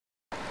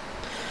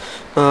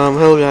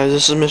Hello guys,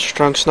 this is Mr.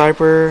 Strong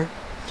Sniper,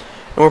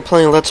 and we're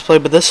playing Let's Play,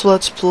 but this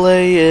Let's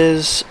Play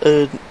is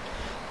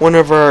one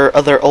of our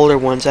other older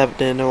ones I haven't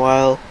done in a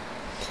while.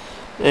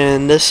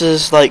 And this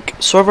is like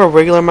sort of a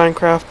regular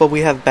Minecraft, but we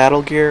have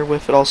battle gear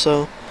with it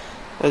also.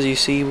 As you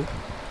see,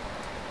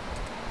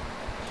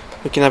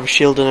 we can have a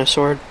shield and a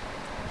sword.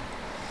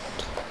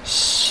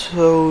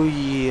 So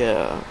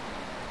yeah,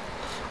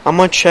 I'm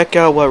gonna check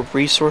out what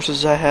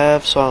resources I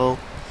have, so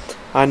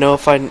I know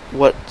if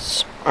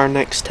what's our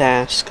next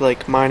task,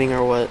 like mining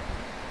or what.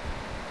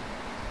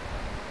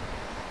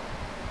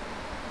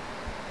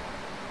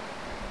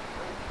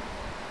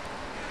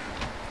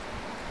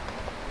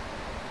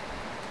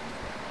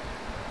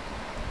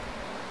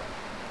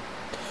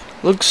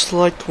 Looks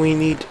like we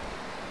need,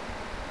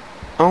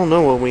 I don't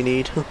know what we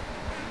need.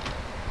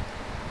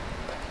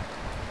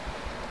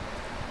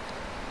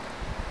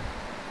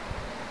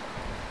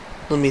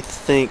 Let me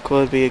think, what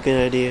would be a good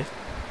idea?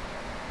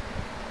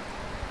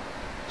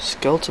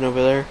 Skeleton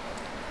over there.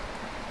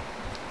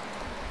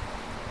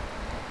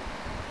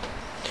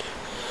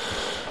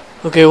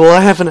 Okay, well I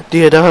have an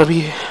idea that would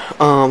be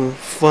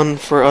fun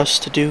for us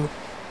to do.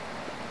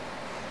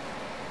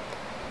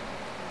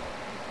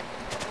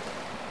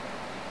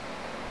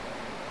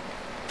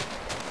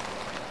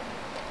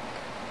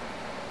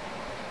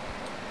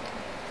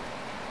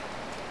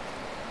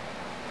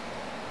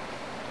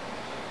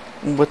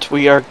 What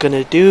we are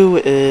gonna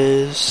do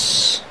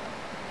is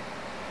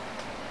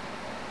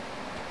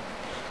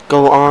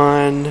go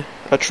on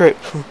a trip.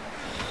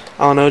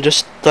 I don't know,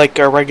 just like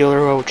a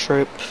regular old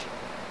trip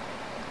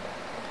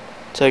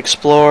to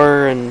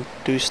explore and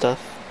do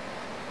stuff.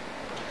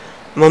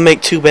 I'm gonna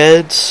make 2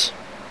 beds.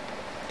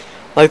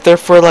 Like they're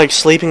for like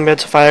sleeping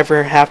beds if I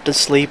ever have to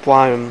sleep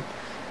while I'm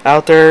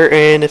out there,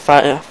 and if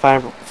I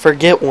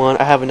forget one,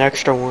 I have an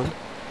extra one.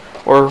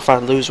 Or if I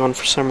lose one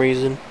for some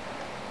reason.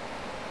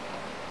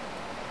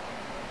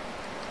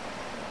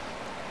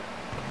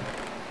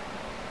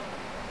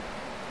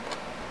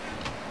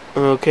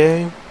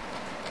 Okay.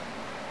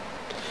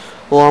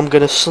 Well, I'm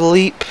gonna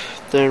sleep.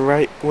 Then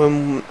right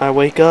when I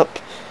wake up,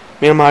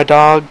 me and my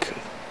dog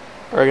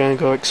are gonna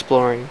go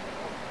exploring.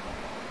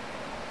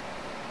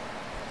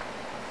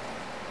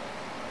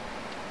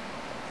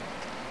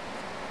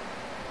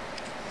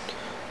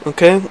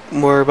 Okay,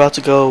 we're about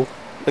to go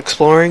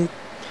exploring.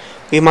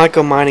 We might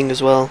go mining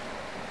as well.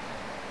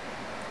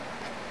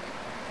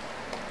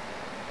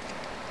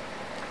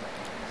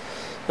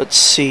 Let's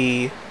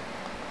see.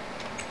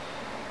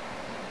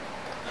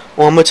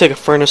 Well, I'm gonna take a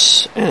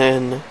furnace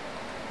and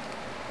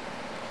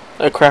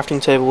a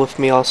crafting table with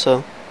me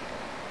also.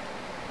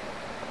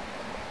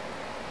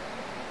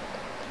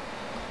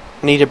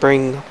 I need to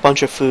bring a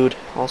bunch of food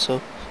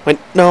also. Wait,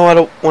 no, I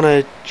don't want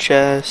a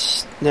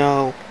chest.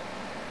 No.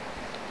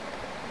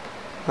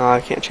 Oh,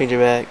 I can't change it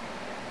back.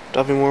 Do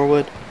I have any more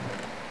wood?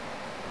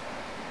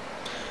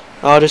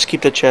 I'll just keep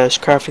the chest.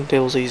 Crafting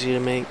table's easy to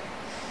make.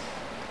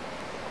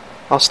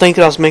 I was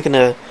thinking I was making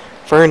a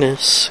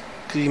furnace,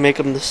 because you make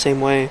them the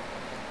same way.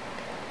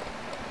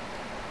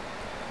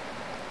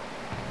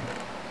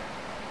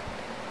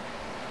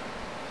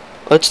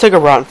 Let's take a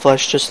rotten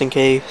flesh just in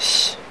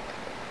case.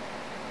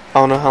 I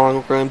don't know how long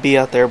we're going to be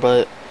out there,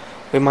 but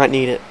we might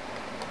need it.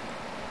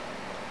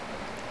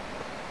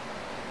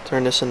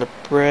 Turn this into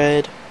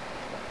bread.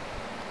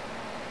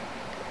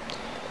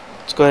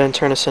 Let's go ahead and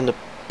turn this into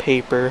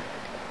paper.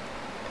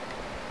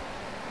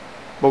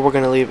 But we're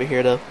going to leave it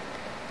here though.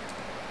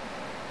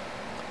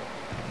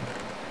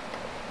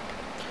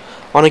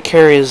 I want to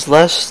carry as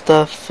less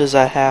stuff as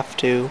I have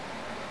to.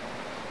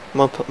 I'm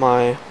going to put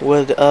my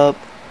wood up.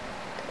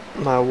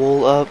 My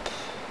wool up,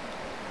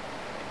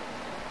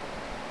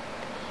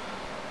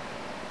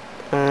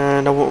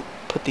 and I won't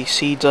put these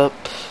seeds up,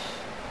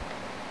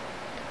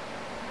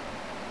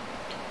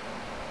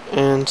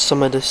 and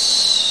some of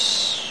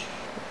this.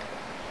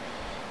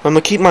 I'm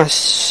gonna keep my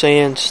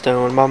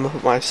sandstone, but I'm gonna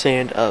put my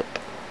sand up,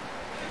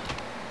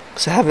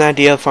 because I have an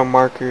idea for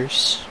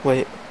markers.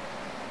 Wait.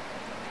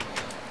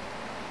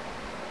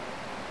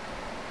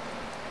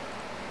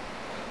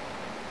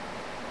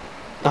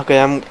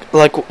 Okay, I'm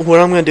like what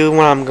I'm gonna do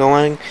when I'm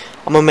going.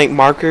 I'm gonna make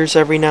markers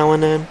every now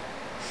and then,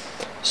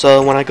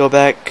 so when I go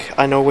back,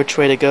 I know which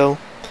way to go.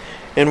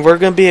 And we're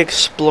gonna be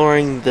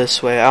exploring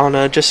this way. I don't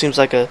know. It just seems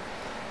like a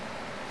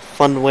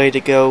fun way to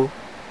go,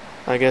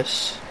 I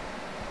guess.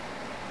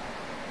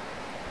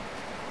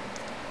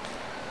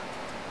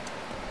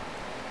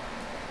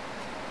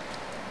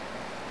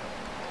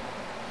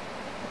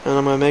 And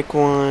I'm gonna make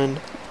one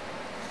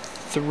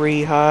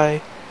 3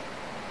 high.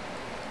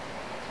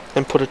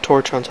 And put a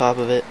torch on top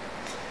of it.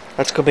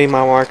 That's gonna be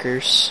my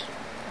markers.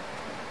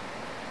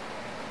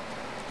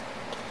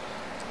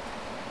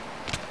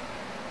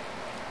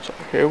 So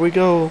here we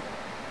go.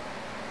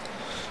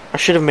 I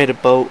should have made a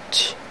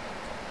boat.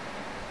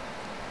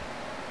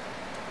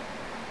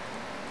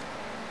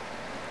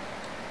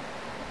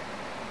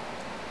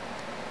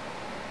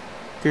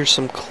 Here's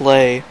some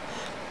clay,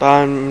 but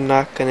I'm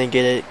not gonna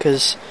get it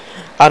because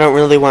I don't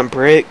really want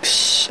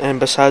bricks, and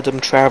besides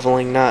I'm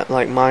traveling, not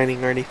like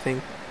mining or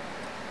anything.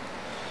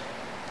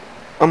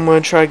 I'm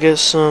gonna try to get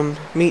some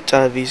meat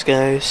out of these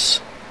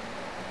guys.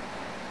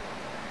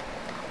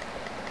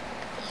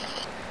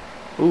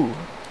 Ooh.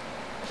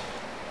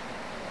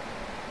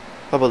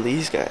 How about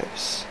these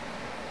guys?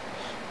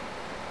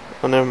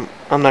 Oh, no,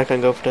 I'm not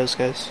gonna go for those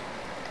guys.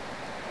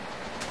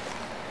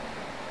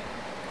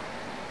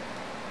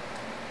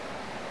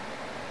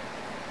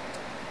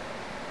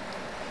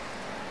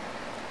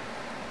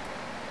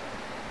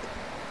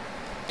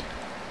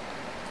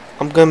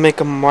 I'm gonna make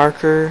a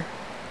marker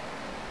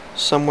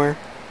somewhere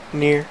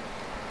near.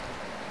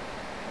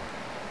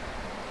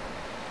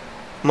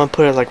 I'm gonna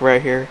put it like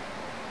right here.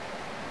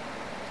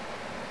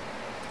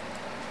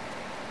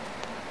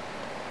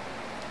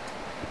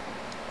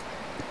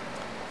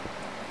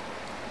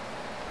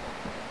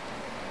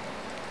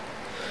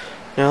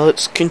 Now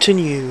let's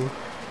continue.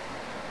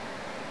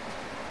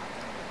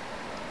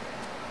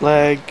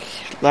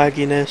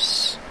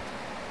 Lagginess.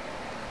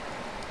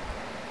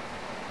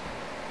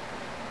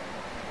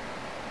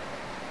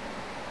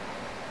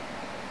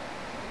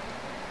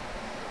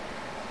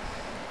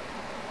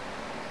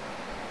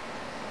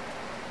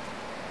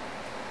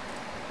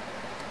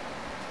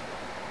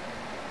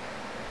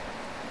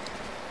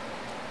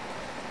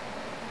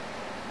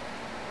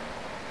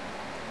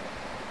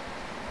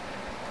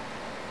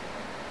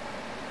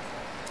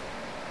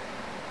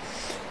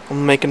 I'm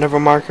gonna make another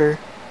marker.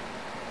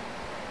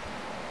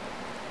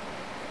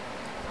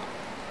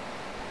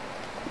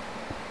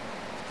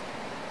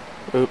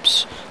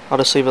 Oops. I'll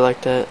just leave it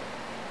like that.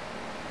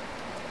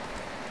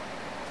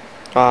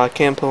 I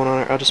can't put one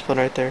on it. I'll just put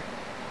it right there.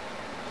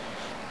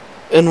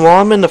 And while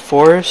I'm in the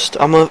forest,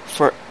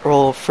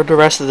 for the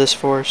rest of this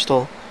forest,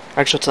 well,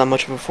 actually it's not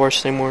much of a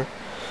forest anymore.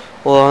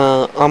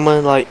 Well, I'm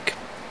gonna like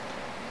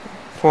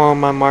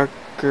form my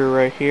marker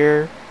right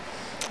here.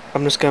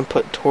 I'm just gonna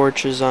put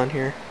torches on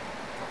here.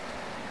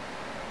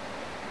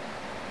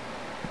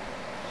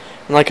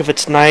 And like if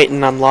it's night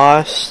and I'm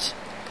lost,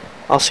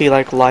 I'll see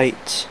like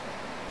lights.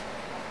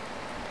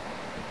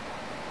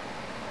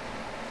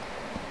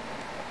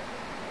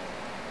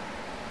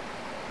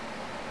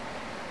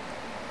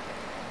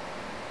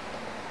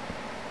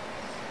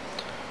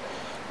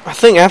 I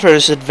think after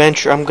this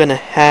adventure I'm gonna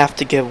have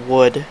to get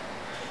wood,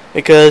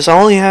 because I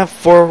only have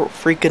 4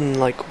 freaking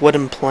like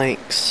wooden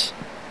planks.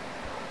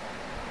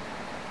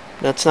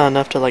 That's not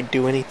enough to like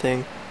do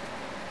anything.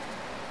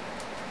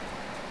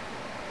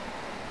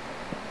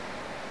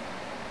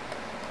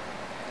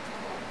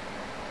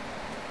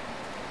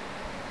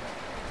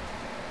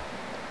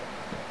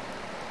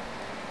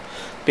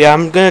 But yeah,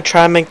 I'm gonna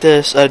try and make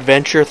this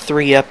adventure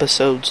 3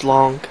 episodes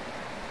long.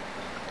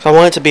 So I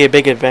want it to be a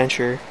big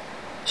adventure,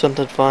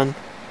 something fun.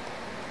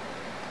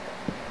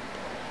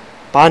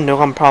 But I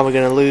know I'm probably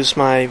gonna lose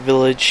my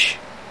village.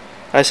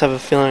 I just have a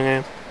feeling I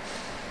am.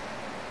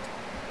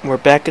 We're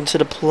back into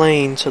the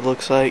plains, it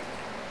looks like.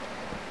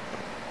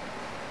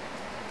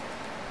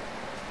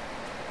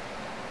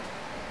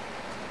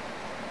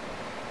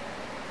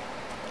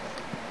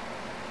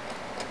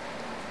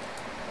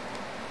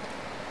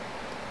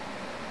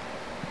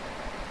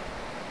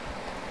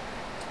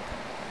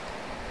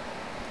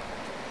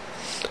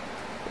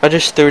 I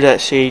just threw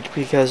that seed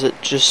because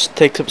it just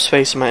takes up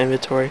space in my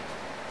inventory.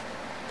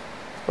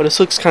 But this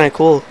looks kinda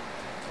cool.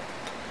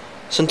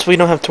 Since we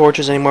don't have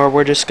torches anymore,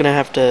 we're just gonna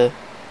have to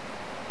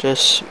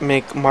just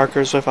make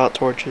markers without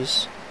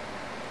torches.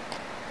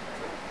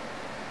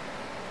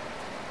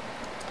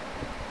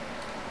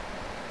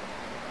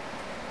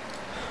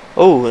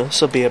 Oh, this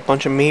will be a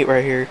bunch of meat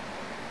right here.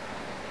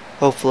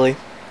 Hopefully.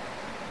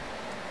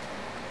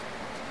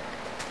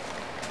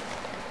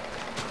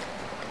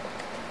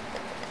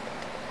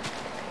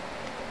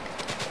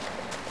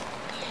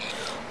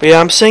 But yeah,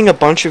 I'm seeing a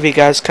bunch of you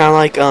guys kinda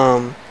like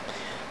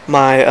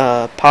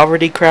my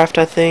poverty craft,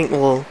 I think.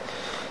 Well,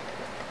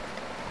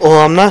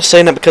 I'm not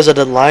saying it because of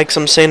the likes.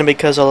 I'm saying it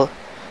because a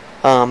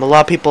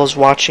lot of people is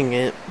watching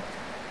it.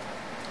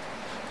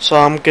 So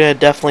I'm gonna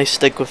definitely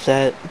stick with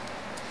that.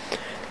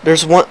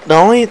 The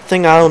only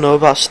thing I don't know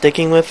about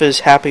sticking with is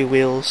Happy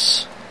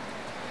Wheels.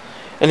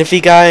 And if you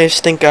guys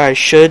think I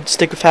should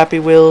stick with Happy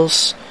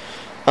Wheels,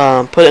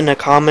 put it in the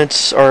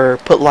comments or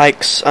put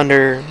likes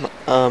under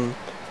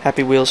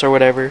Happy Wheels or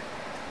whatever.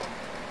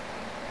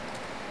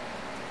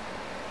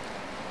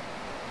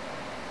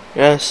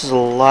 Yeah, this is a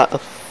lot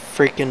of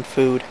freaking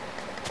food.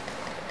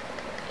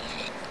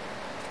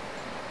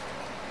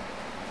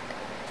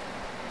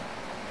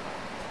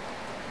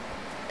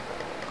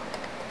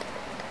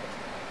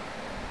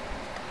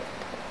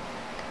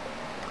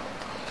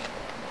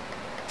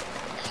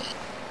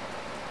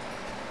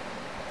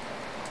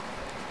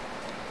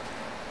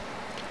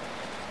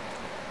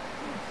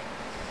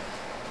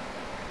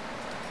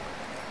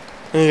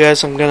 Hey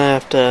guys, I'm gonna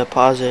have to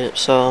pause it,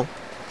 so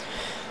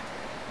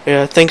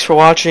yeah, thanks for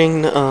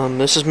watching.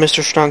 This is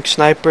Mr. Strong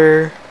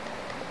Sniper,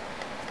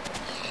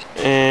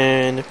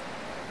 and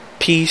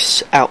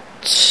peace out.